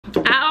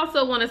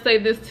also want to say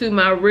this to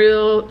my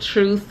real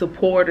true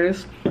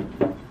supporters.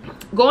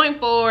 Going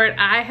forward,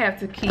 I have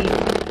to keep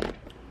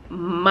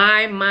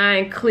my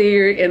mind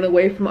clear and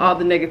away from all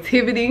the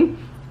negativity.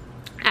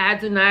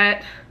 I'm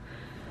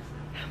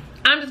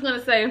just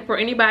gonna say, for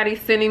anybody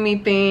sending me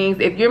things,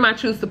 if you're my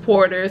true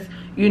supporters,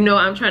 you know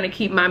I'm trying to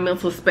keep my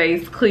mental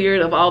space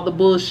cleared of all the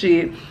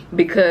bullshit,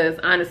 because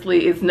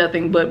honestly it's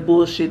nothing but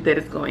bullshit that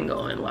is going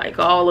on. Like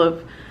all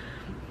of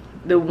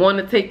the want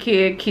to take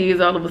care of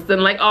kids all of a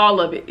sudden, like all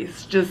of it,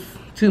 it's just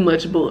too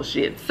much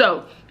bullshit.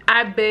 So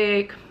I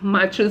beg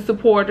my true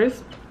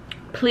supporters,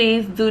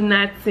 please do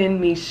not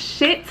send me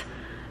shit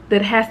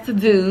that has to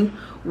do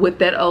with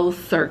that old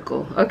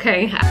circle,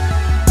 okay?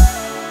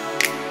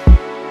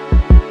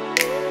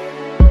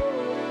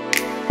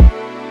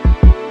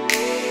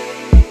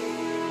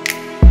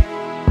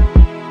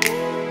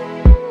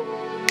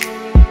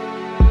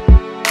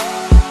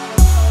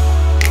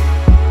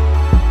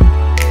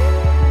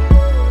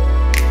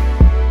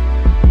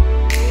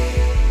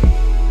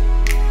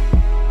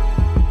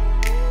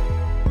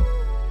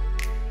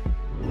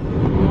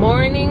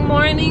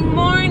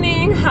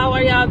 Morning, how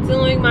are y'all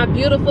doing, my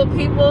beautiful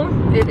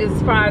people? It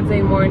is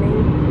Friday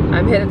morning.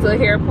 I'm headed to a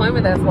hair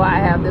appointment. That's why I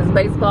have this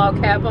baseball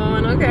cap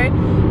on, okay?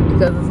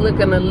 Because it's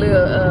looking a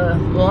little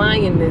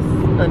lioness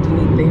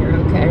underneath there,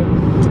 okay?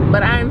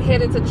 But I'm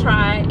headed to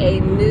try a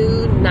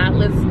new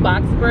knotless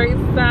box braid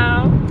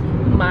style.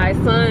 My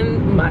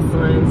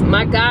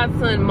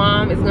godson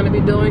mom is going to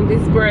be doing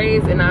these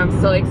braids, and I'm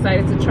so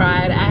excited to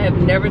try it. I have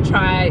never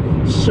tried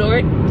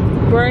short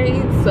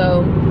braids,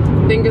 so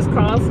fingers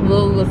crossed,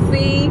 we'll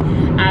see.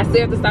 I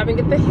still have to stop and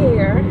get the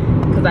hair,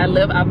 because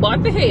I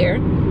bought the hair,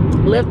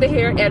 left the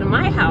hair at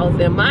my house,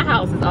 and my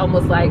house is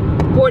almost like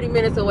 40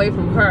 minutes away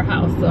from her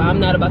house, so I'm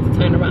not about to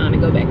turn around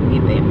and go back and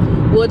get there.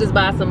 We'll just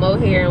buy some more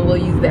hair and we'll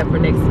use that for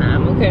next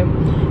time, okay?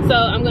 So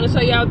I'm going to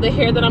show y'all the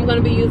hair that I'm going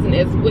to be using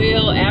as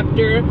well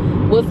after.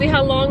 We'll see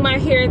how long my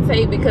hair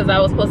takes, because I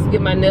was supposed to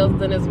get my nails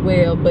done as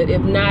well, but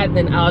if not,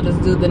 then I'll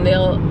just do the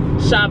nail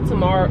shop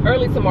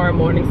early tomorrow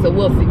morning, so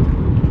we'll see.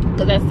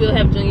 Because I still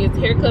have Junior's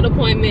haircut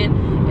appointment,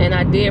 and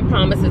I did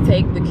promise to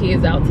take the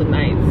kids out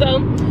tonight. So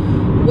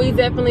we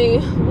definitely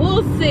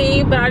will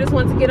see, but I just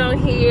want to get on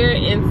here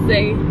and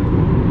say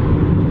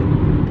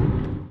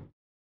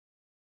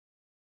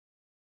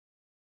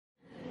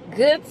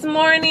good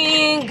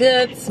morning,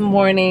 good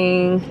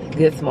morning,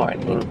 good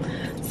morning.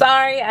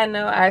 Sorry, I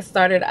know I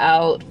started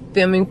out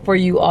filming for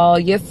you all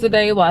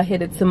yesterday while I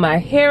headed to my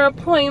hair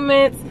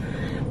appointments,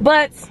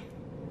 but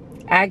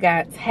I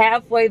got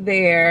halfway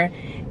there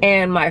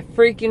and my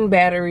freaking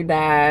battery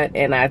died,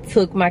 and I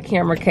took my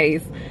camera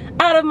case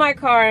out of my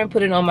car and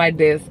put it on my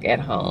desk at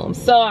home.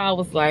 So I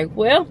was like,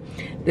 well,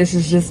 this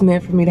is just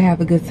meant for me to have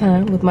a good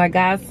time with my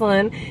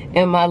godson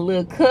and my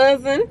little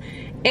cousin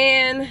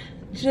and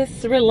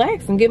just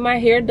relax and get my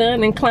hair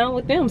done and clown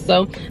with them.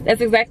 So that's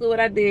exactly what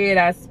I did.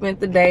 I spent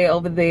the day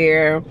over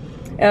there.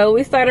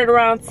 We started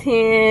around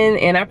 10,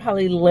 and I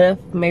probably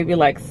left maybe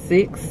like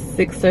 6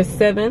 or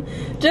 7,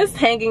 just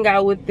hanging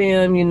out with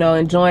them, you know,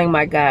 enjoying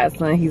my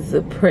godson. He's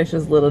a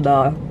precious little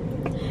dog,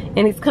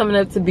 and he's coming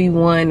up to be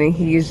 1, and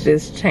he is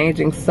just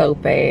changing so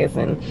fast,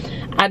 and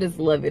I just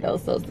love it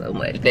so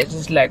much. That's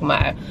just like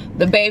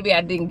the baby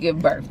I didn't give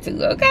birth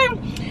to, okay?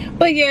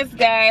 But yes,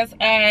 guys,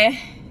 I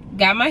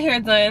got my hair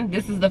done.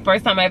 This is the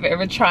first time I've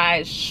ever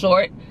tried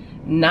short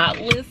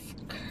knotless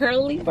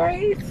curly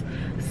braids.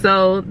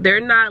 So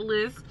they're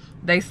knotless.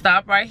 They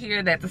stop right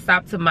here. That's to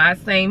stop to my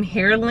same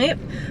hair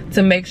length,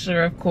 to make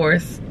sure, of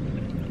course,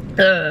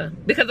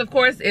 because of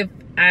course if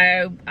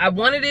I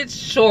wanted it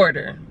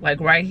shorter,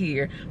 like right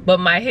here, but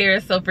my hair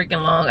is so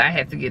freaking long, I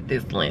had to get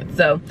this length.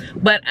 So,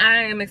 but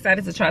I am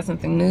excited to try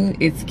something new.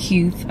 It's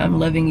cute, I'm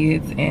loving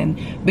it, and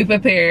be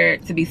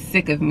prepared to be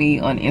sick of me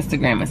on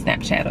Instagram and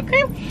Snapchat,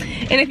 okay?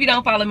 And if you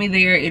don't follow me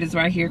there, it is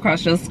right here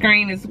across your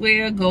screen as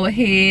well. Go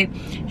ahead,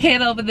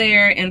 head over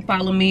there and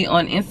follow me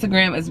on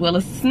Instagram as well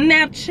as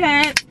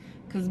Snapchat,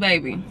 because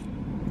baby,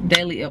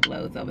 daily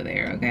uploads over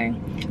there, okay?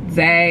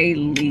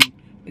 Daily.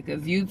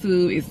 Because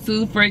YouTube is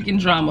too freaking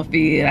drama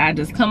filled. I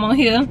just come on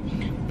here,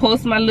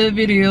 post my little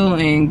video,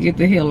 and get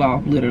the hell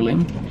off,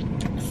 literally.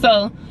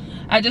 So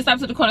I just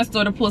stopped to the corner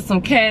store to pull some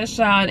cash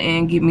out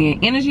and get me an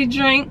energy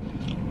drink.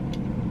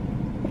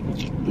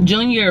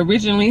 Junior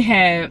originally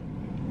had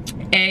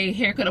a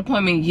haircut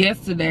appointment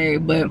yesterday,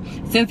 but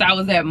since I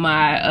was at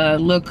my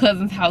little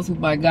cousin's house with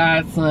my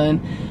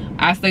godson,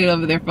 I stayed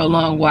over there for a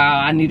long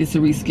while. I needed to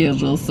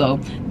reschedule, so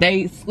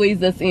they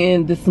squeezed us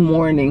in this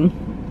morning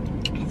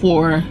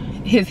for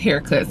his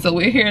haircut. So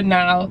we're here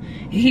now.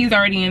 He's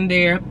already in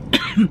there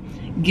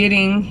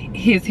getting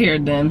his hair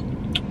done.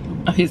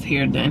 He's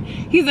in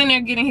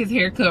there getting his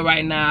haircut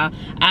right now.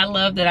 I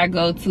love that I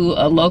go to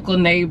a local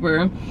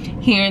neighbor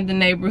here in the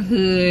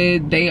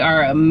neighborhood. They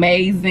are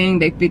amazing.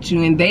 They fit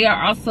you in. They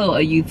are also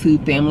a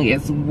YouTube family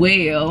as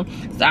well,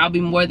 so I'll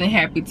be more than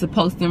happy to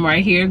post them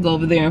right here. Go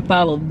over there and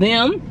follow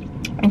them,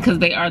 because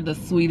they are the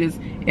sweetest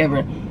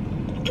ever.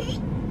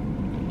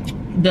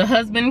 The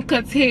husband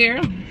cuts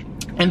hair.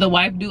 and the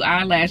wife do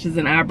eyelashes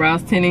and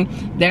eyebrows tinting.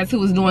 That's who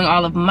was doing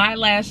all of my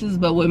lashes.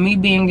 But with me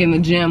being in the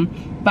gym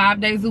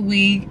 5 days a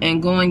week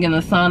and going in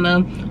the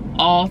sauna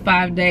all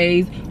 5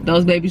 days,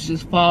 those babies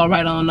just fall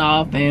right on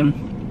off, and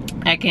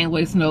I can't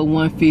waste no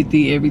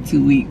 $150 every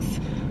 2 weeks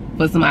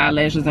for some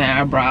eyelashes and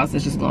eyebrows.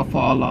 It's just gonna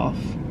fall off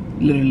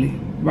literally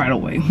right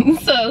away.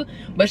 So,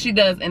 but she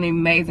does an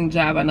amazing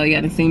job. I know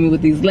y'all done seen me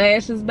with these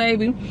lashes,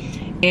 baby.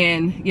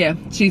 And yeah,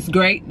 she's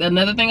great.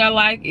 Another thing I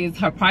like is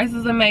her price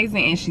is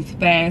amazing, and she's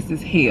fast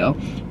as hell.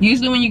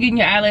 Usually when you're getting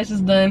your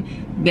eyelashes done,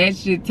 that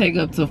should take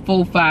up to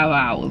 4-5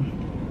 hours.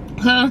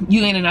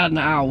 You in and out in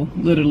an hour,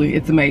 literally.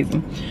 It's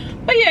amazing.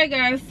 But yeah,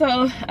 guys,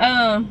 so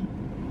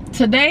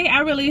today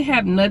I really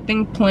have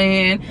nothing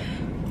planned.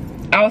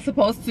 I was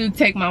supposed to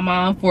take my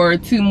mom for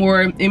 2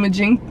 more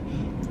imaging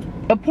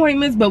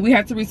appointments, but we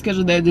had to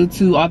reschedule that due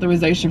to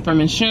authorization from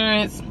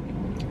insurance.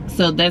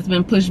 So that's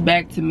been pushed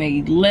back to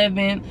May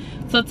 11th.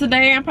 So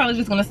today I'm probably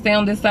just gonna stay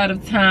on this side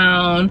of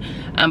town.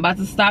 I'm about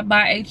to stop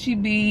by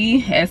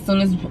HEB as soon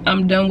as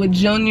I'm done with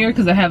Junior,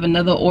 because I have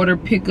another order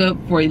pickup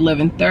for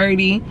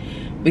 11:30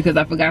 because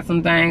I forgot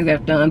some things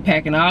after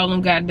unpacking all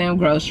them goddamn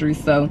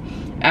groceries. So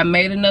I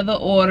made another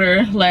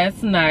order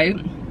last night.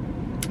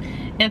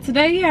 And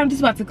today, yeah, I'm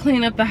just about to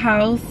clean up the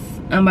house.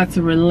 I'm about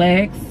to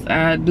relax,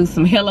 do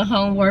some hella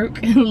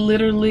homework,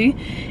 literally.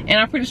 And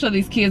I'm pretty sure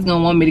these kids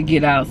gonna want me to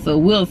get out, so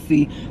we'll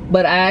see.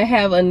 But I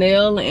have a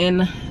nail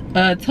and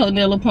a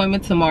toenail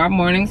appointment tomorrow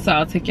morning, so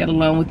I'll take y'all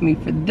along with me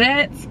for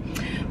that.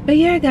 But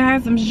yeah,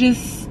 guys, I'm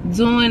just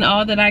doing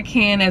all that I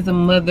can as a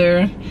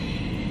mother,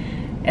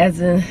 as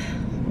a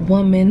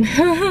woman.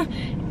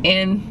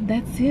 And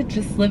that's it,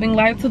 just living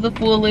life to the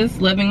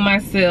fullest, loving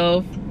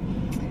myself.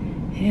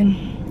 And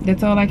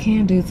that's all I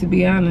can do, to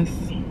be honest.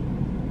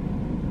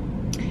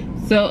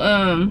 So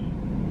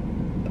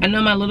I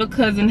know my little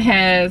cousin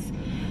has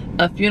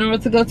a funeral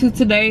to go to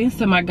today,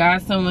 so my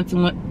godson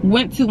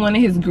went to one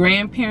of his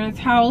grandparents'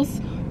 house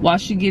while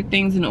she get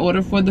things in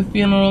order for the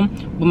funeral.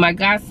 But my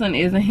godson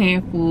is a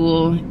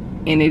handful,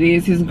 and it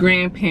is his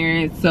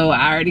grandparents, so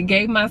I already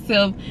gave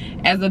myself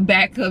as a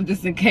backup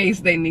just in case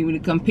they need me to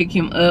come pick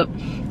him up,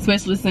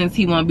 especially since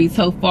he won't be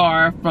so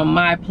far from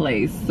my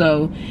place.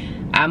 So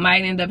I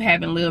might end up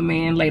having little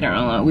man later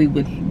on. We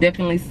would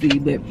definitely see.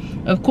 But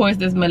of course,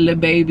 that's my little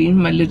baby,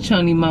 my little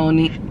chony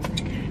moni.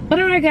 But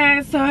alright,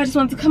 guys, so I just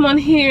want to come on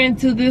here and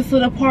do this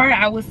little part.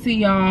 I will see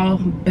y'all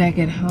back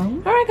at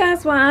home. Alright,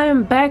 guys, well, I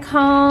am back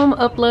home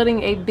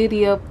uploading a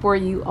video for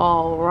you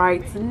all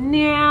right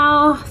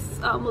now.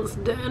 It's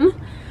almost done.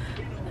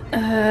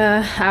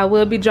 I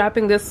will be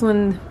dropping this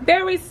one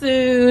very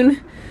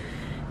soon.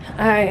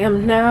 I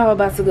am now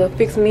about to go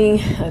fix me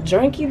a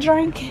drinky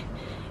drink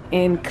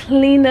and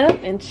clean up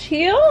and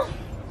chill.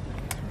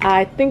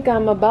 I think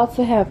I'm about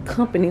to have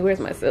company. Where's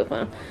my cell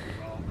phone?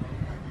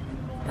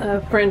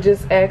 A friend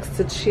just asked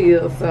to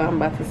chill, so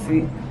I'm about to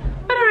see.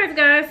 But alright,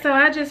 guys, so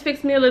I just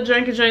fixed me a little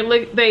drinky drink.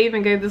 Look, they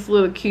even gave this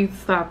little cute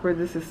stopper.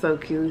 This is so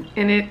cute.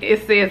 And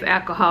it says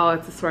alcohol.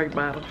 It's a Sprite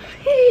bottle.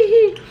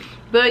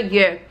 But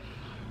yeah,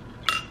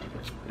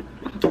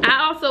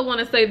 I also want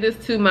to say this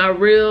to my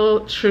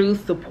real true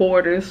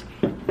supporters.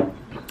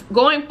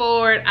 Going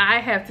forward, I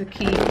have to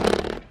keep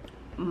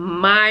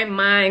my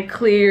mind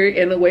clear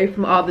and away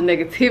from all the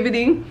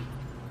negativity.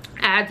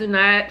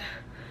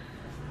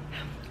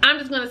 I'm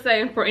just gonna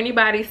say, for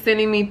anybody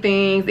sending me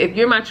things, if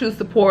you're my true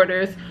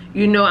supporters,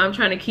 you know I'm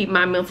trying to keep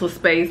my mental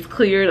space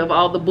cleared of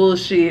all the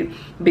bullshit,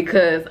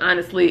 because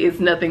honestly it's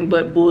nothing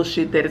but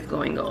bullshit that is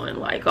going on.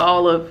 Like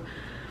all of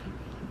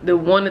the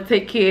want to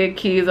take care of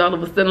kids, all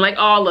of a sudden, like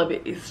all of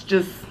it, it's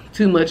just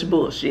too much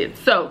bullshit.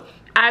 So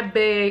I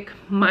beg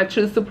my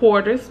true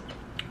supporters,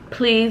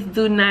 please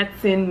do not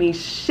send me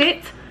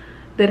shit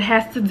that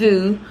has to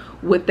do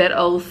with that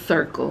old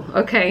circle,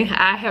 okay?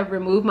 I have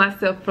removed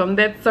myself from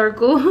that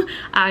circle.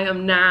 I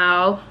am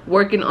now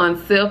working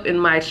on self and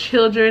my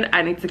children.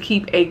 I need to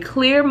keep a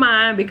clear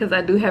mind because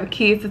I do have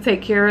kids to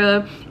take care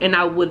of, and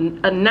I would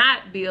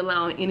not be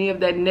allowing any of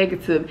that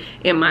negative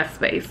in my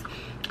space.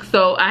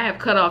 So I have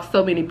cut off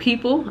so many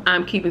people.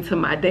 I'm keeping to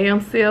my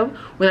damn self.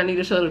 When I need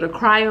a shoulder to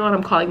cry on,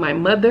 I'm calling my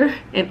mother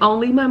and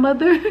only my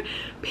mother,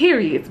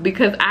 period.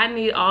 Because I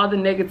need all the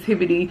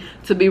negativity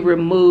to be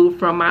removed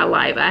from my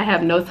life. I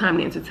have no time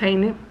to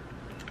entertain it.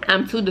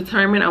 I'm too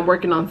determined. I'm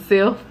working on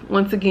self.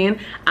 Once again,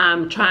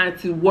 I'm trying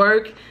to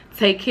work,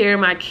 take care of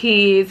my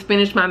kids,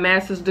 finish my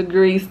master's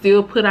degree,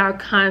 still put out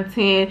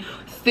content,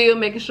 still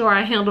making sure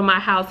I handle my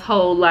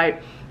household.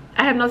 Like,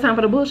 I have no time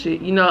for the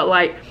bullshit, you know,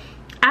 like,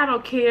 I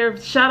don't care.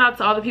 Shout out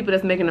to all the people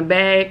that's making a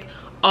bag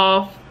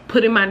off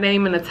putting my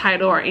name in the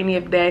title or any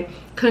of that.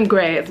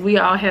 Congrats. We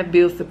all have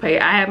bills to pay.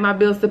 I have my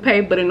bills to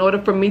pay, but in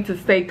order for me to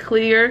stay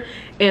clear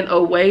and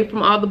away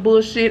from all the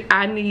bullshit,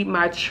 I need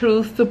my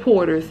true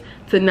supporters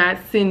to not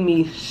send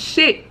me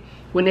shit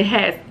when it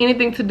has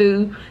anything to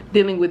do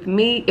dealing with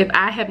me, if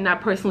I have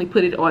not personally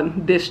put it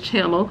on this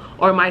channel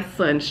or my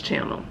son's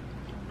channel.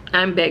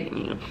 I'm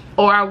begging you.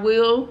 Or I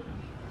will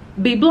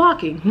be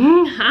blocking.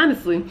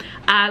 Honestly,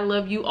 I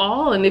love you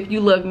all, and if you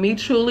love me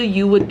truly,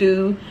 you would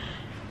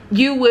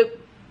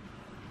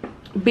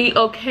be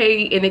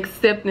okay in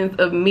acceptance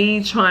of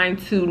me trying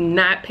to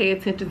not pay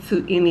attention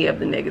to any of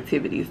the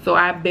negativity. So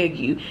I beg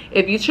you,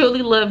 if you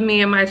truly love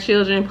me and my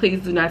children, please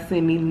do not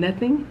send me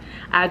nothing.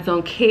 I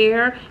don't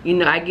care. You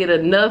know, I get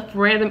enough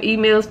random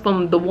emails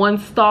from the one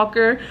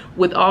stalker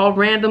with all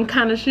random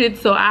kind of shit,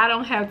 so I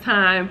don't have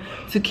time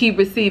to keep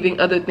receiving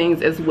other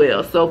things as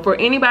well. So for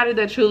anybody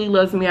that truly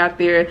loves me out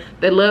there,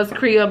 that loves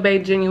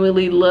CreoleBea,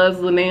 genuinely loves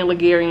Linnea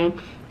Ligarian,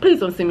 please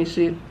don't send me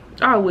shit,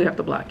 or I will have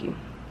to block you.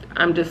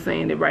 I'm just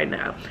saying it right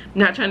now. I'm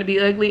not trying to be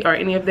ugly or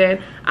any of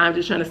that. I'm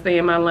just trying to stay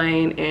in my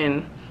lane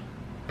and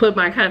put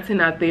my content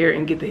out there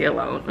and get the hell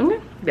on. Okay?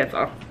 That's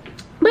all.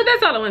 But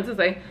that's all I wanted to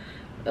say.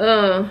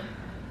 But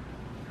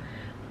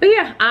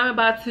yeah, I'm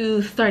about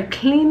to start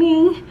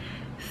cleaning.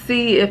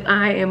 See if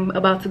I am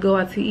about to go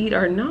out to eat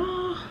or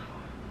not.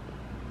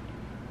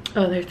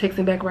 Oh, they're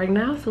texting back right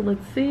now, so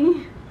let's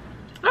see.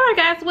 Alright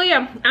guys, well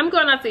yeah, I'm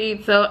going out to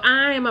eat, so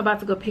I am about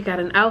to go pick out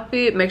an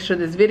outfit, make sure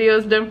this video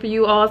is done for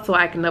you all so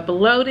I can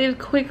upload it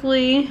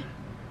quickly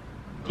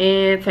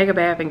and take a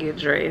bath and get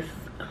dressed.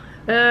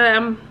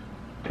 They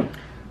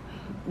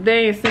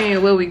ain't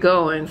saying where we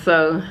going,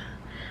 so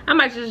I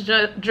might just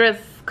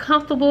dress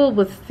comfortable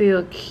but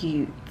still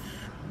cute.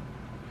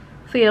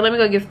 So yeah, let me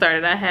go get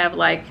started. I have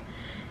like,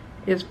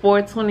 it's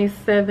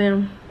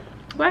 4:27.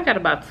 Well, I got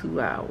about 2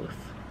 hours.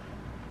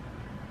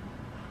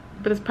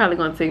 But it's probably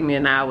gonna take me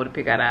an hour to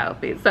pick out an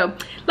outfit. So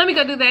let me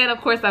go do that.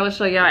 Of course, I will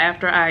show y'all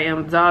after I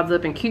am dolled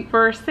up and cute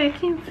for a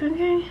second,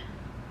 okay?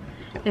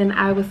 And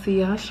I will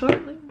see y'all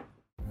shortly.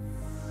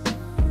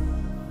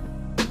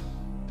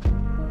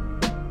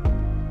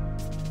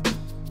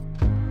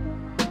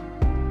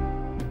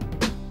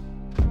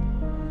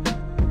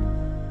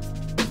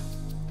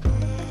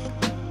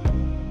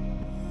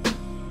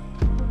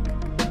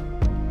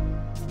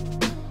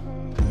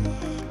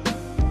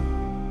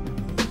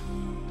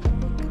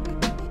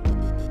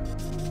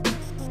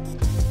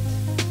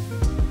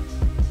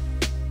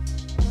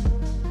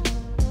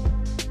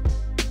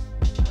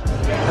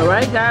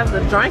 Alright guys, the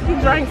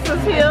drinky drinks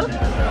is here.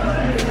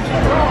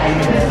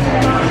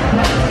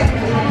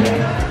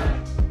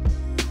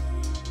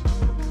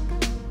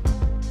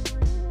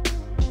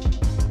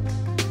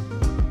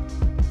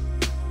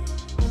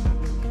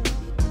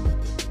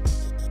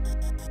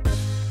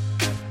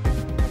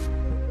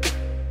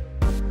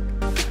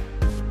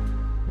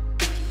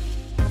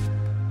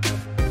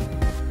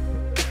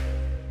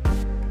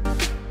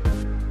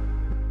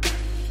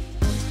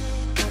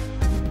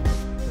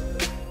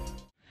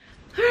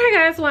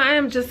 Well, I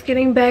am just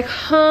getting back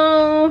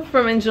home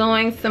from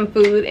enjoying some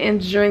food and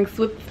drinks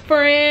with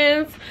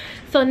friends.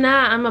 So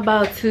now I'm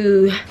about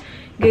to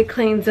get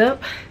cleaned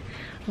up,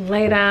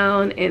 lay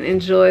down, and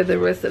enjoy the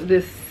rest of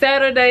this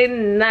Saturday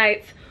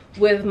night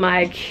with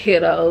my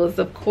kiddos.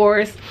 Of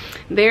course,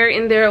 they're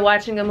in there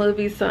watching a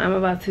movie, so I'm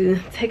about to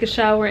take a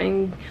shower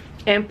and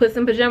put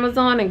some pajamas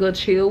on and go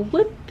chill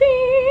with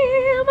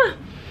them.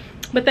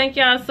 But thank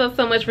y'all so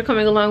much for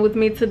coming along with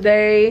me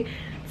today.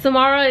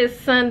 Tomorrow is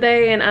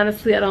Sunday, and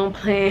honestly, I don't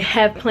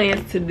have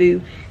plans to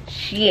do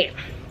shit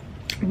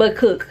but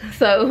cook.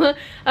 So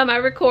I might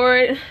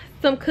record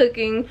some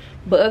cooking,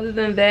 but other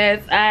than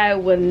that, I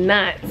will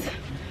not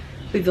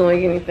be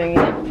doing anything.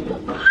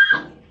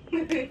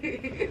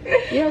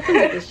 Yeah, come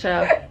with this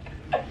child.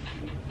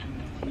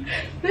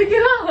 Pick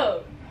it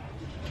up.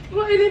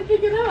 Why he didn't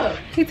pick it up?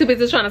 He too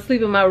busy trying to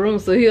sleep in my room,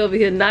 so he over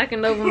here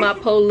knocking over my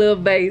poor little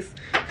base,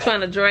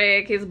 trying to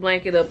drag his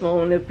blanket up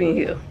on up in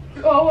here.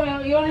 Oh,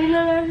 well, you don't even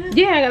know that?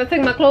 Yeah, I gotta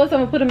take my clothes off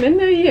and put them in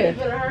there, yeah. You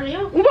better hurry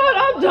up.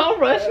 But don't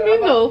rush me,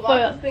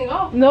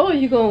 no,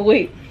 you gonna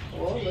wait.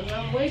 Well, look,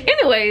 I'm waiting.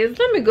 Anyways,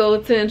 let me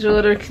go to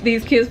enjoy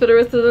these kids for the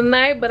rest of the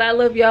night, but I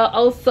love y'all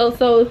oh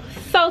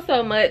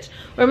so much.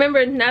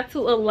 Remember not to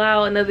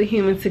allow another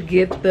human to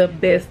get the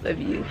best of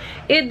you.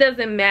 It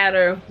doesn't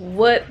matter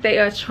what they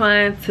are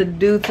trying to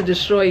do to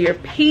destroy your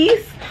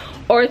peace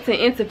or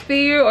to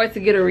interfere or to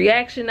get a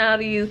reaction out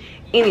of you.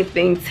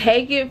 Anything,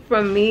 take it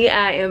from me,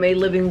 I am a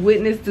living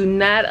witness. Do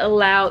not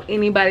allow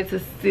anybody to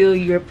steal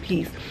your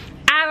peace.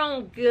 I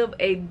don't give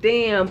a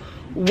damn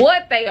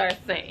what they are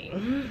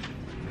saying.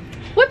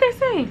 What they're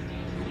saying.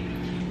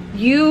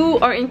 You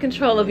are in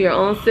control of your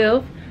own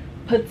self.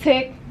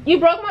 Protect. You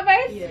broke my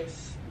vase?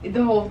 Yes.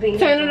 The whole thing.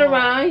 Turn it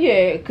around,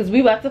 yeah, because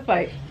we about to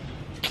fight.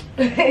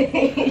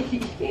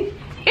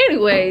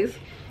 Anyways,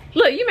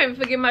 look, you made me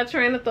forget my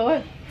train of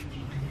thought.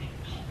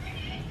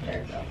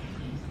 There you go.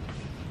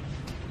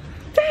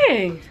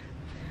 Dang.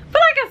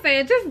 But like I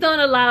said, just don't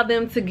allow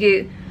them to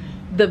get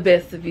the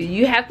best of you.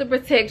 You have to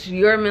protect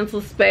your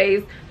mental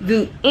space.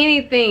 Do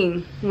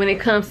anything when it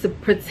comes to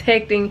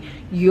protecting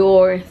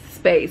your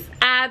space.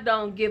 I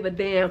don't give a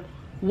damn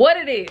what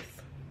it is.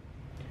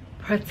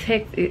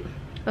 Protect it,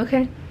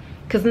 okay?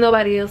 Because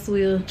nobody else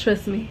will,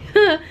 trust me.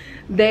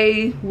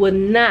 They will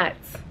not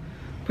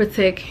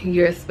protect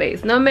your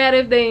space. No matter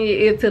if they in your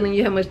ear telling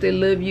you how much they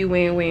love you,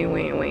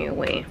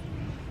 when.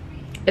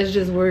 It's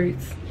just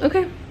words,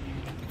 okay?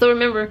 So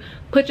remember,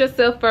 put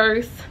yourself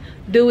first.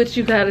 Do what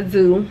you gotta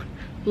do.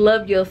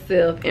 Love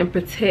yourself and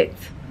protect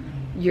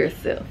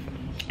yourself.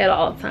 at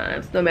all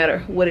times, no matter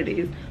what it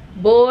is.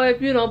 Boy,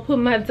 if you don't put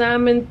my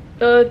diamond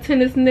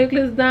tennis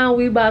necklace down,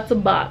 we about to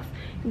box.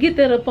 Get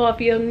that up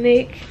off your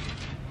neck.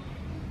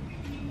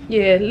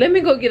 Yeah, let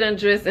me go get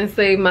undressed and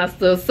save my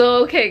stuff.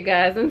 So, okay,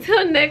 guys,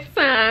 until next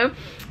time,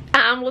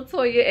 I'm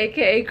Latoya,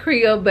 aka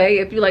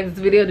CreoleBea. If you like this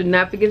video, do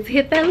not forget to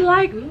hit that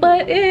like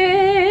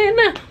button.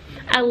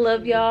 I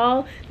love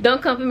y'all.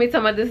 Don't come for me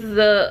talking about this is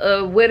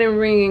a wedding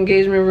ring,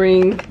 engagement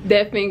ring.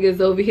 That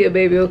finger's over here,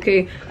 baby,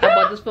 okay? I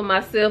bought this for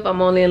myself.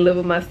 I'm only in love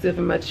with myself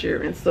and my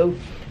children. So,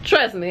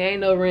 trust me, ain't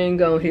no ring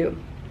on here.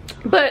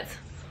 But,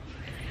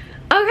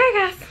 okay,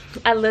 guys.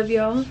 I love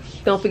y'all.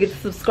 Don't forget to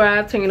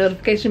subscribe, turn your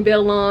notification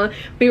bell on.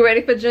 Be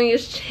ready for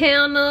Junior's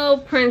channel,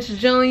 Prince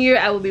Junior.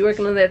 I will be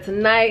working on that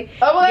tonight.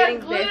 Oh, I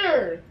got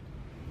glitter.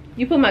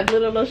 You put my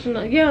glitter lotion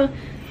on? Yeah.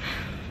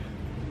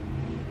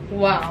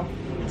 Wow.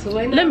 So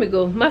let me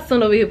go. My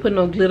son over here putting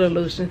on glitter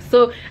lotion.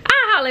 So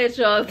I'll holler at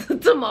y'all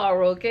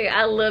tomorrow, okay?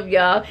 I love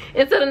y'all.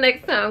 Until the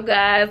next time,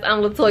 guys, I'm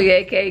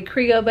Latoya, aka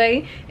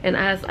CreoleBea, and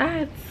eyes,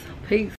 peace.